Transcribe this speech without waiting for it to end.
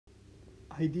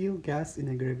Ideal gas in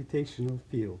a gravitational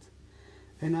field.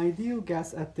 An ideal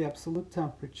gas at the absolute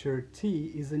temperature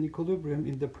T is in equilibrium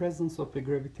in the presence of a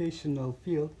gravitational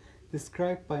field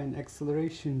described by an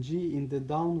acceleration g in the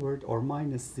downward or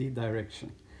minus z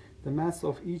direction. The mass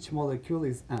of each molecule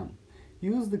is m.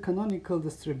 Use the canonical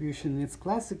distribution in its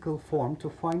classical form to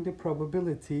find the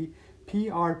probability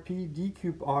PRP d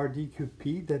cube R d cube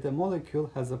P that a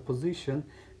molecule has a position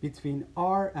between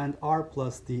R and R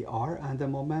plus dr and a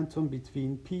momentum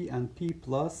between P and P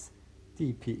plus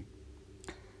dP.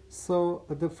 So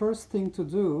the first thing to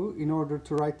do in order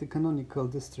to write the canonical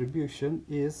distribution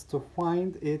is to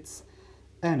find its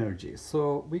energy.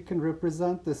 So we can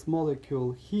represent this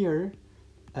molecule here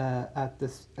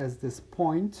as this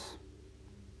point.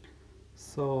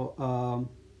 So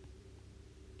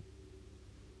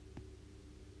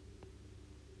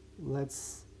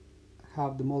let's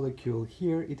have the molecule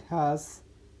here. It has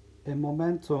a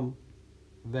momentum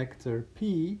vector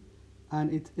p,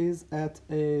 and it is at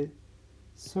a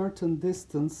certain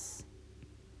distance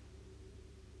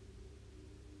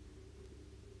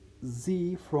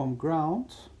z from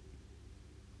ground.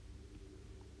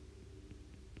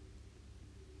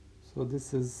 So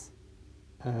this is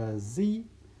z,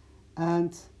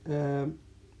 and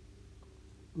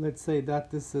let's say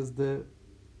that this is the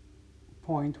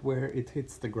point where it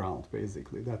hits the ground,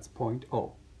 basically. That's point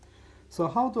O. So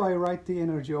how do I write the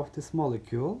energy of this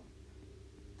molecule?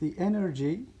 The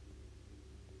energy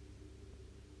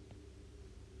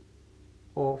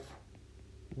of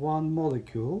one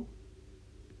molecule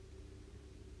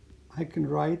I can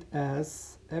write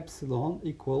as epsilon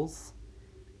equals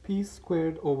p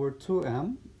squared over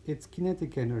 2m, its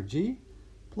kinetic energy,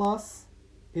 plus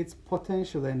its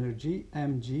potential energy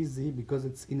mgz, because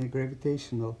it's in a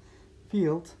gravitational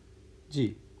field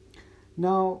g.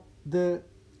 Now the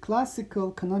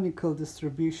classical canonical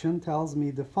distribution tells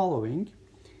me the following.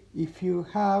 If you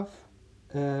have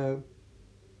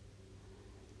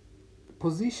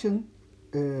position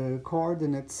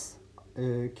coordinates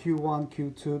q1,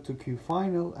 q2 to q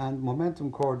final and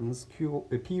momentum coordinates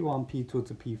p1, p2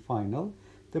 to p final,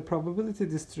 the probability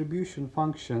distribution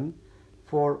function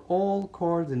for all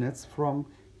coordinates from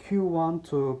q1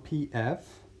 to pf,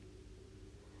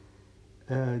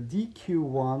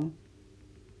 dq1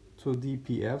 to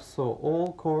dpf, so all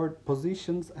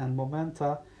positions and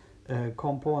momenta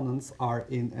components are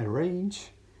in a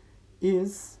range,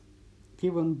 is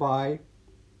given by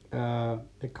a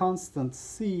constant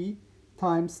c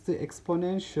times the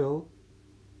exponential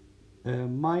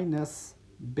minus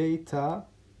beta,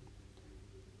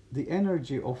 the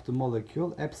energy of the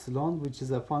molecule epsilon, which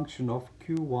is a function of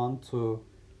q1 to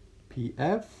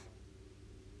pf,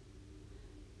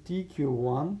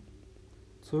 dq1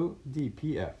 to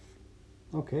dpf.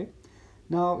 Okay,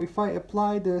 now if I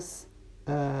apply this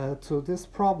to this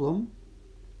problem,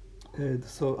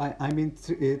 so I'm in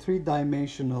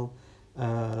three-dimensional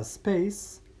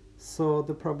space, so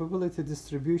the probability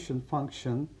distribution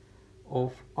function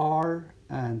of r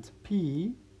and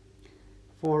p,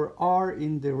 for r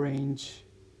in the range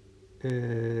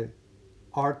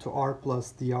r to r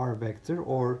plus dr vector,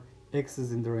 or x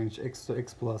is in the range x to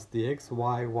x plus dx,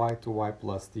 y to y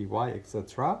plus dy,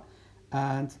 etc.,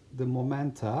 and the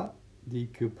momenta d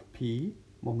cube p,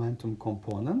 momentum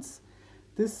components,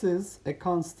 this is a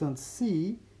constant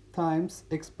c times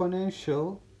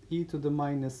exponential e to the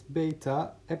minus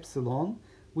beta epsilon,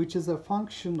 which is a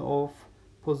function of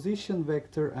position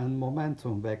vector and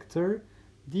momentum vector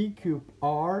d cube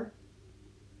r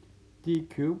d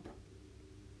cube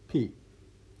p.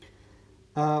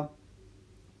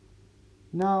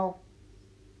 Now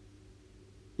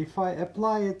if I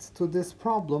apply it to this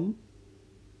problem,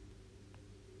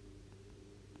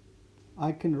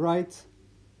 I can write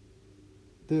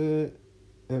the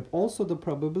also the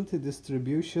probability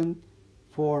distribution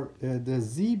for the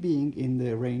z being in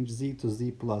the range z to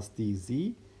z plus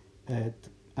dz,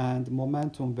 and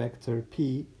momentum vector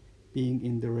p being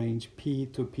in the range p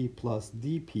to p plus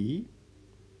dp.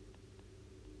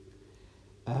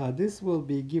 This will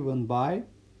be given by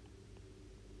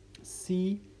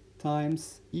c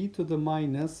times e to the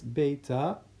minus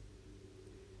beta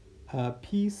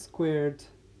p squared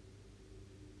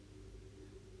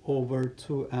over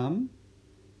 2m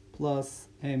plus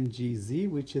mgz,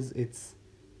 which is its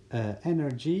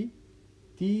energy,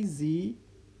 dz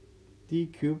d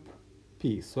cube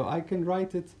p. So I can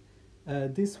write it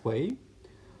this way,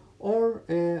 or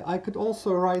I could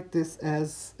also write this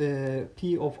as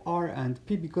p of r and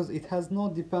p, because it has no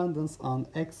dependence on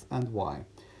x and y.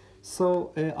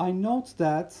 So I note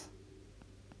that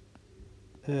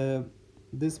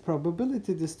this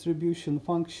probability distribution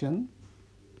function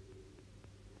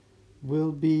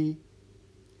will be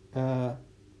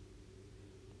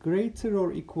greater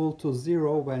or equal to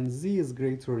 0 when z is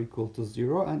greater or equal to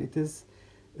 0, and it is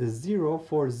 0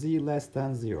 for z less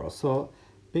than 0. So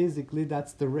basically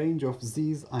that's the range of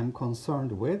z's I'm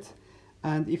concerned with.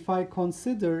 And if I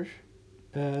consider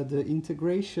the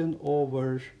integration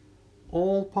over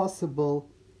all possible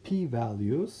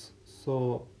p-values,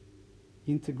 so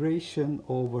integration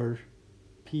over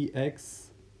px,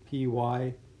 py,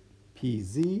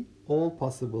 pz, all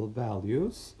possible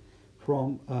values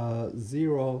from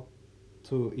 0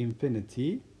 to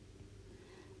infinity,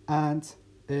 and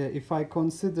if I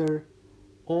consider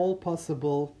all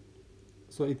possible,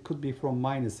 so it could be from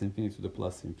minus infinity to the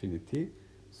plus infinity,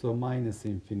 so minus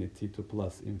infinity to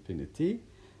plus infinity,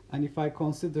 and if I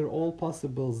consider all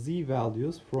possible z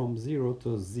values from 0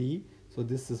 to z, so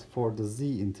this is for the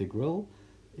z integral,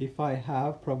 if I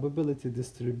have probability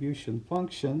distribution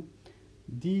function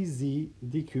dz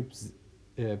d cube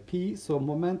p, so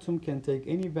momentum can take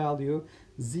any value,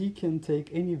 z can take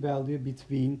any value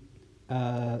between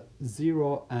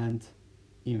 0 and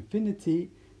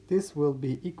infinity, this will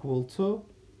be equal to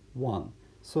 1.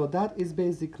 So that is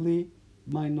basically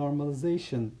my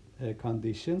normalization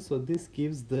condition. So this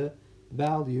gives the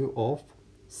value of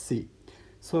c.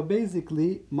 So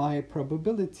basically my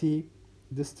probability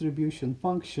distribution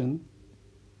function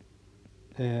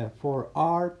for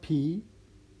rp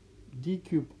d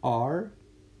cube r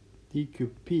d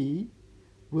cube p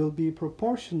will be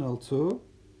proportional to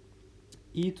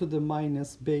e to the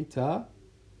minus beta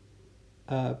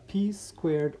p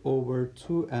squared over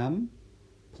 2m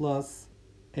plus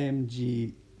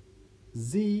mg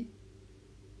z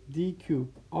d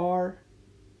cube r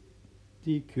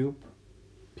d cube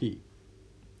p.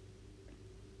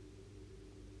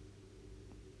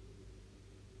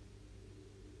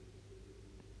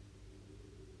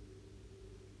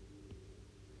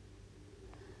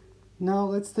 Now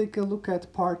let's take a look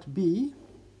at part B.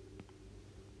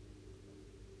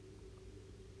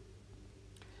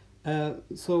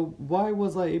 So why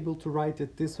was I able to write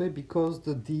it this way? Because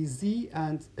the dz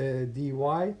and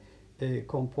dy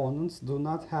components do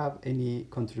not have any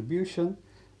contribution.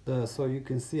 So you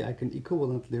can see I can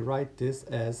equivalently write this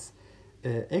as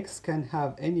x can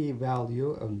have any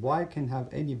value and y can have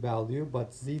any value,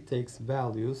 but z takes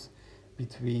values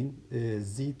between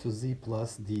z to z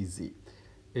plus dz.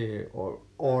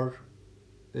 Or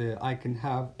I can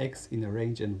have x in a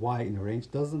range and y in a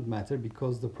range, doesn't matter,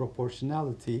 because the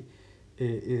proportionality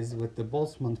is with the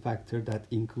Boltzmann factor that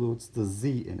includes the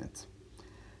z in it.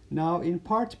 Now in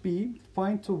part B,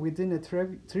 find to within a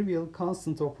trivial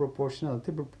constant of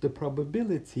proportionality the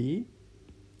probability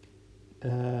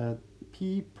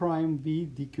p prime v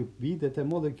d cube v that a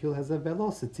molecule has a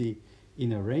velocity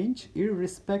in a range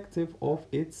irrespective of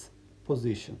its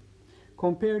position.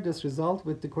 Compare this result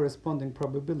with the corresponding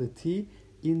probability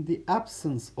in the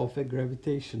absence of a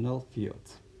gravitational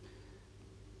field.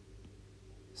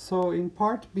 So in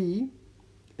part B,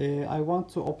 I want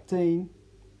to obtain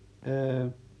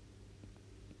the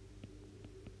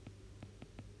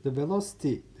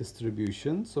velocity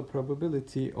distribution, so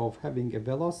probability of having a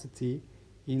velocity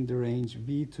in the range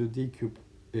v to d cube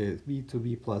v to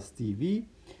v plus dv.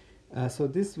 So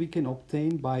this we can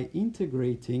obtain by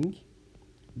integrating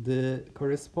the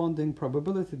corresponding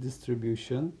probability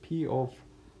distribution p of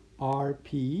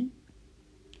rp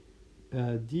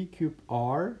d cube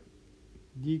r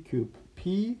d cube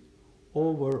p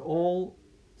over all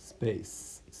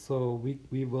space. So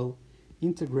we will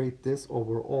integrate this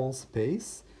over all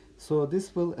space. So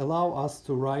this will allow us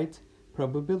to write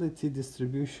probability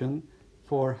distribution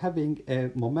for having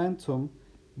a momentum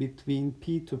between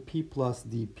p to p plus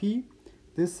dp.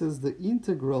 This is the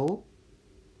integral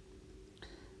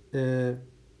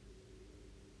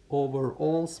over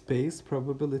all space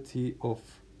probability of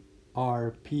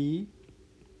rp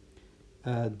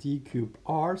d cube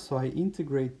r. So I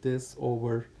integrate this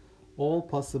over all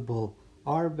possible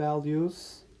r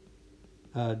values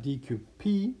d cube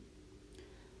p,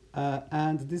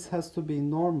 and this has to be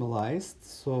normalized.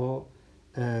 So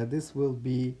this will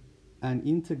be an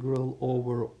integral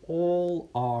over all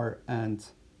r and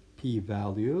p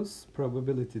values,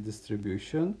 probability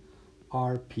distribution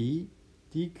rp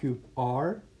d cube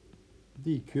r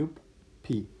d cube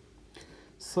p.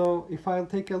 So if I'll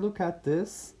take a look at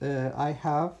this, I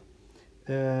have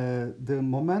the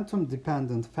momentum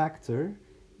dependent factor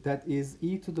that is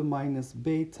e to the minus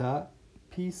beta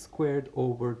p squared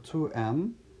over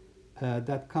 2m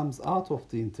that comes out of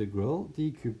the integral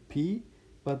d cube p,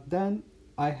 but then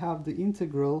I have the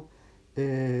integral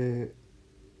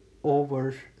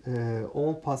over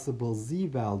all possible z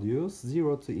values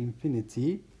 0 to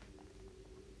infinity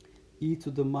e to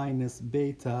the minus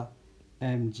beta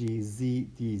mgz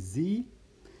dz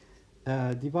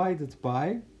divided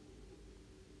by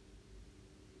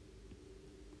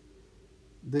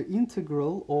the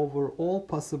integral over all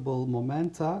possible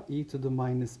momenta e to the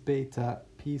minus beta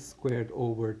p squared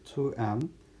over 2m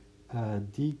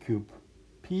d cube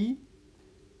p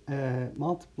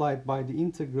multiplied by the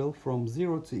integral from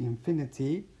 0 to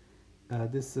infinity.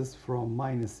 This is from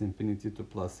minus infinity to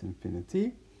plus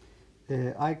infinity.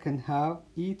 I can have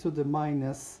e to the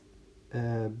minus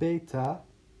beta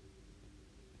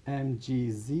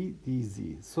mgz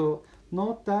dz. So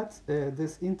note that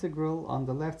this integral on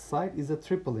the left side is a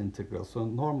triple integral. So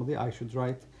normally I should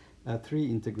write 3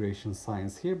 integration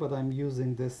signs here, but I'm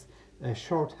using this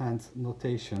shorthand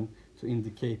notation to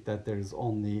indicate that there is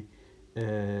only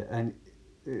the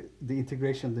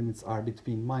integration limits are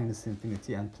between minus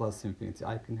infinity and plus infinity.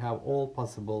 I can have all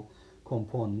possible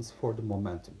components for the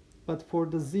momentum. But for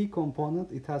the z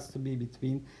component, it has to be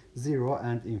between 0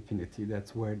 and infinity.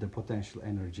 That's where the potential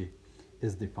energy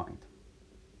is defined.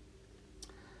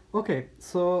 Okay,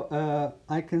 so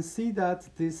I can see that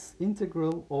this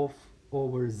integral of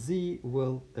over z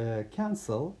will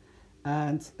cancel,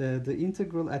 and the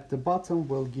integral at the bottom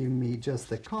will give me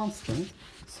just a constant.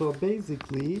 So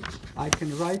basically, I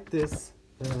can write this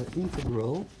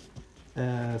integral.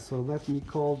 So let me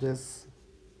call this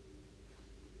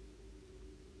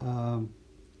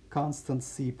constant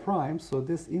c prime. So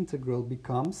this integral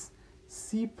becomes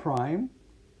c prime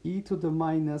e to the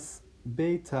minus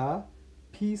beta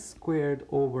p squared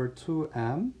over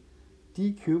 2m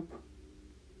d cube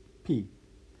p.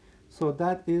 So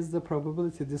that is the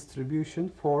probability distribution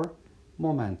for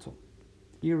momentum,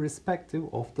 irrespective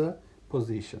of the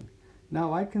position.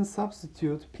 Now I can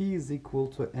substitute p is equal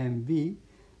to mv,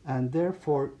 and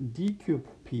therefore d cube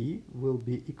p will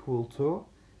be equal to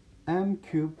m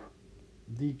cube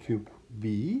d cube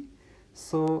v.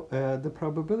 So the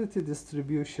probability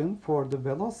distribution for the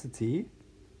velocity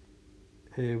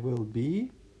will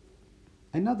be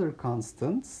another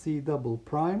constant, c double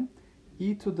prime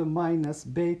e to the minus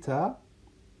beta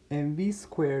mv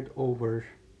squared over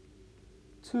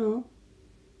 2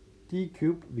 d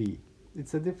cube v.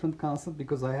 It's a different constant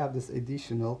because I have this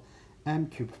additional m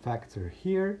cube factor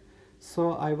here.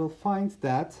 So I will find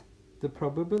that the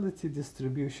probability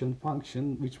distribution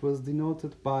function, which was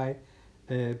denoted by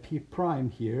p prime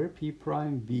here, p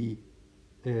prime v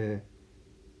d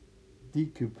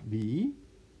cube v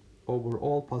over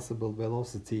all possible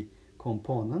velocity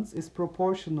components, is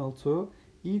proportional to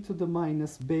e to the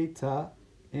minus beta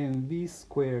mv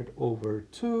squared over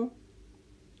 2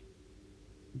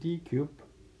 d cube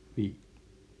v.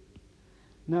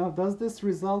 Now, does this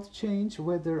result change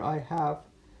whether I have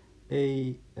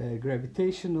a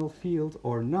gravitational field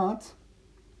or not?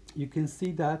 You can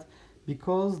see that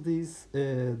because these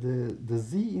the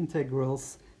z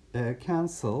integrals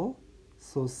cancel,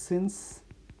 so since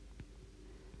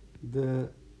the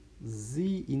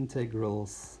z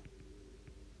integrals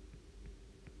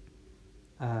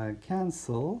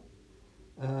cancel,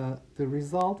 the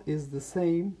result is the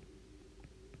same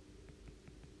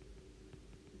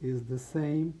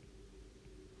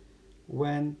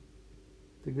when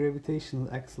the gravitational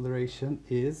acceleration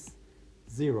is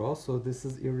 0. So this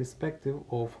is irrespective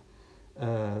of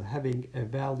having a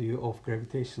value of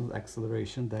gravitational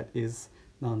acceleration that is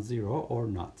non-zero or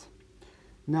not.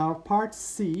 Now part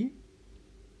C,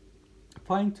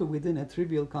 find to within a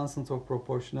trivial constant of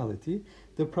proportionality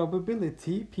the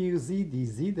probability PHYS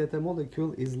dz that a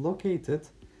molecule is located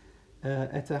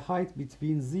at a height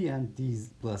between z and d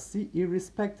plus c,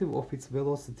 irrespective of its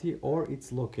velocity or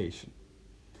its location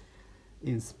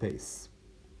in space.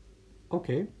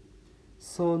 Okay,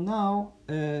 so now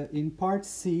in part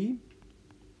C,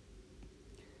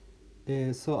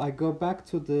 so I go back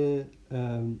to the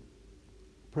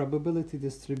probability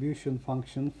distribution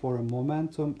function for a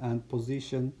momentum and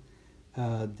position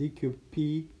d cube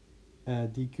p,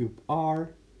 d cube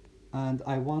r, and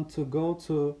I want to go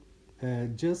to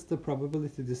just the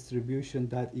probability distribution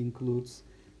that includes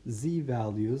z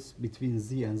values between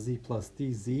z and z plus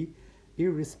dz,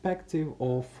 irrespective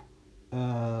of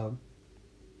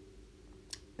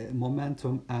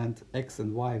momentum and x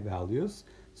and y values.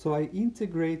 So I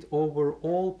integrate over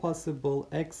all possible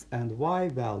x and y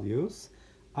values.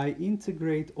 I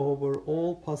integrate over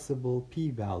all possible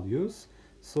p values.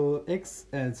 So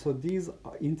so these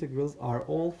integrals are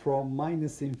all from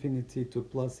minus infinity to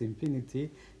plus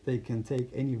infinity. They can take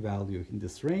any value in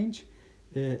this range.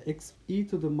 X e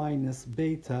to the minus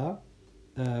beta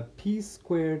p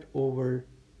squared over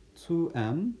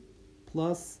 2m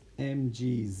plus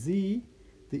mgz.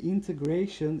 The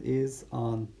integration is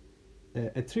on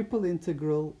a triple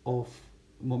integral of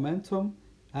momentum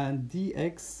and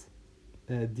dx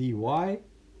dy,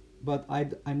 but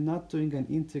I'm not doing an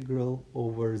integral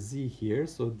over z here,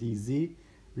 so dz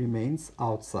remains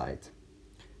outside.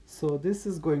 So this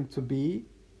is going to be,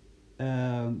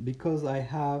 because I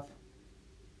have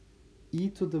e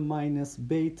to the minus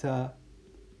beta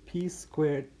p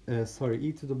squared,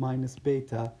 e to the minus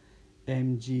beta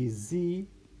mgz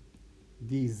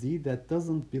dz, that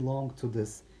doesn't belong to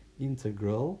this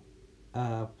integral,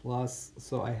 plus,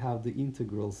 so I have the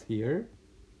integrals here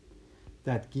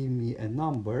that give me a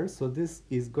number. So this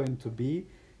is going to be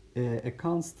a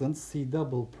constant c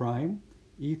double prime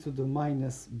e to the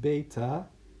minus beta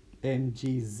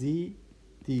mgz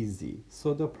dz.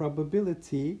 So the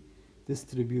probability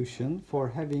distribution for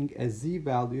having a z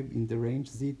value in the range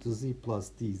z to z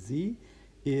plus dz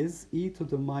is e to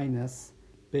the minus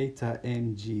beta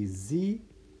mgz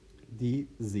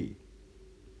dz.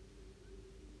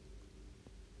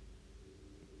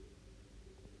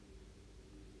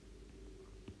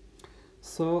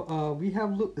 So we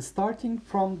have starting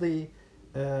from the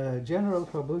general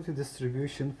probability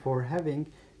distribution for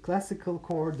having classical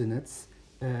coordinates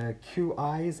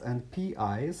QIs and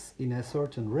PIs in a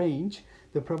certain range,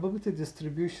 the probability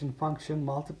distribution function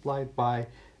multiplied by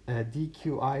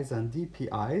DQIs and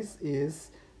DPIs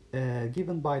is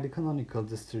given by the canonical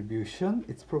distribution.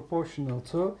 It's proportional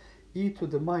to e to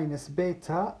the minus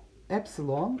beta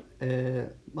epsilon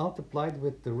multiplied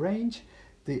with the range.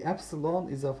 The epsilon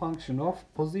is a function of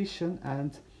position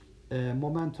and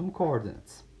momentum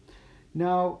coordinates.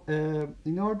 Now,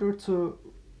 in order to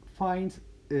find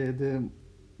the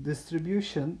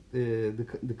distribution,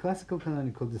 the classical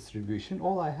canonical distribution,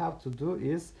 all I have to do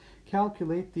is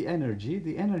calculate the energy.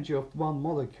 The energy of one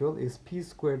molecule is p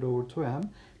squared over 2m,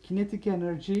 kinetic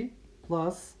energy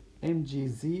plus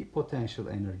mgz potential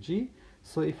energy.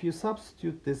 So if you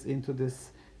substitute this into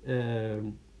this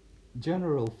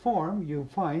general form, you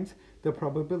find the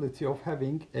probability of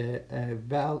having a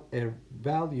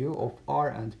value of r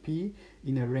and p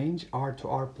in a range r to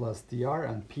r plus dr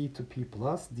and p to p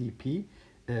plus dp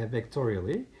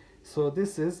vectorially. So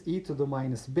this is e to the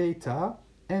minus beta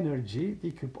energy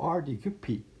d cube r d cube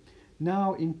p.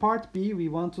 Now in part B we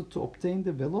wanted to obtain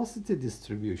the velocity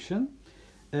distribution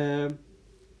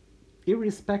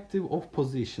irrespective of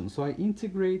position. So I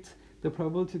integrate the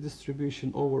probability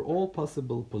distribution over all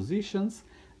possible positions,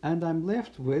 and I'm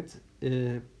left with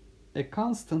a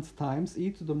constant times e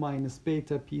to the minus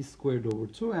beta p squared over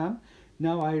 2m.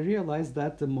 Now I realize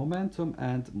that the momentum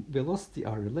and velocity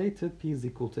are related, p is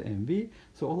equal to mv,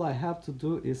 so all I have to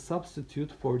do is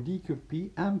substitute for d cube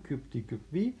p m cube d cube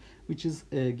v, which is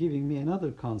giving me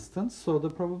another constant. So the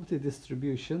probability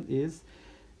distribution is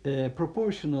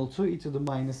proportional to e to the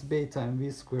minus beta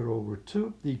mv squared over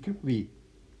 2 d cube v.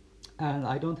 And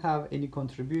I don't have any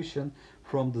contribution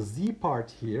from the z part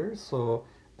here, so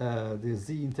the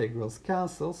z integrals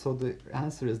cancel, so the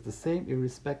answer is the same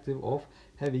irrespective of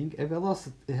having a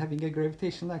velocity, having a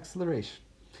gravitational acceleration.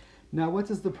 Now what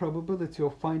is the probability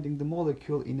of finding the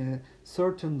molecule in a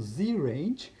certain z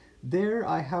range? There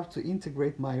I have to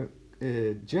integrate my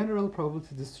general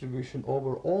probability distribution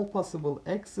over all possible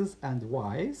x's and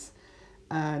y's,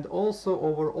 and also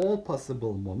over all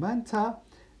possible momenta,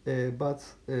 but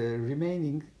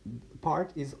remaining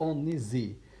part is only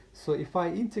z. So if I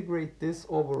integrate this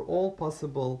over all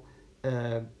possible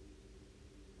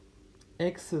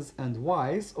x's and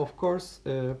y's, of course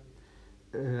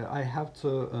I have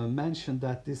to mention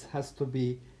that this has to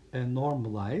be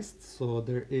normalized. So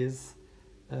there is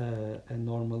a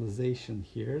normalization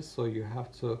here. So you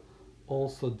have to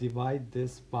also divide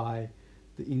this by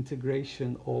the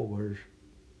integration over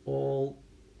all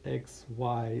x,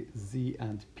 y, z,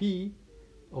 and p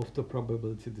of the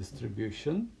probability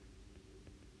distribution.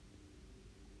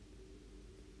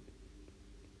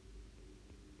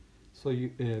 So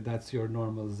that's your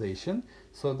normalization,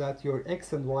 so that your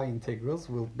x and y integrals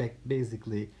will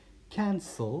basically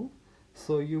cancel.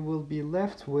 So you will be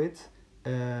left with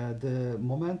the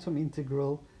momentum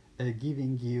integral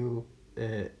giving you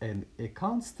a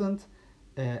constant,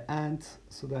 and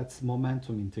so that's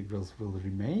momentum integrals will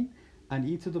remain. And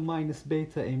e to the minus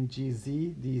beta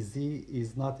mgz dz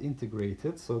is not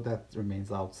integrated, so that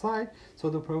remains outside. So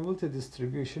the probability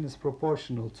distribution is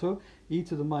proportional to e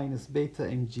to the minus beta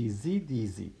mgz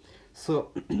dz.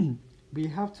 So we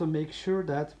have to make sure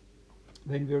that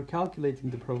when we are calculating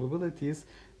the probabilities,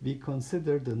 we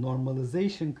consider the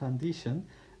normalization condition.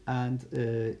 And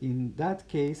in that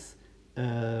case,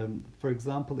 for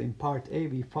example, in part A,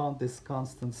 we found this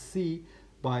constant c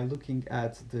by looking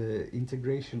at the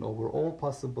integration over all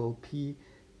possible p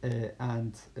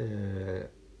and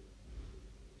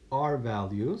r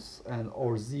values and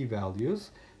or z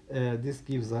values, this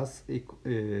gives us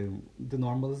the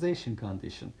normalization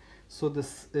condition. So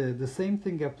the same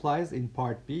thing applies in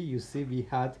part B. You see we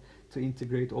had to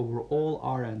integrate over all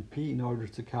r and p in order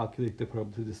to calculate the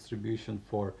probability distribution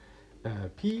for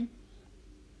p.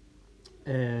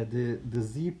 The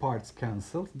z parts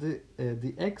cancel.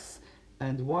 The x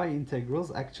and y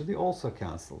integrals actually also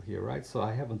cancel here, right? So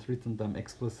I haven't written them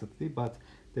explicitly, but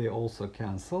they also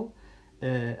cancel.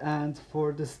 And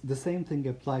for this, the same thing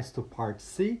applies to part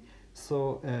C.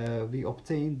 So we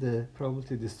obtain the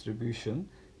probability distribution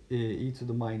e to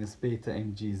the minus beta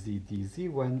mgz dz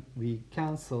when we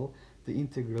cancel the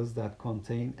integrals that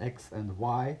contain x and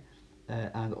y,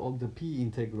 and all the p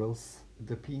integrals.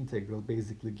 The p integral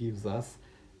basically gives us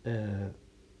a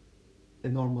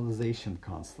normalization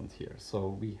constant here.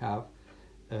 So we have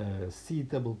c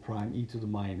double prime e to the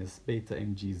minus beta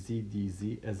mgz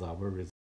dz as our result.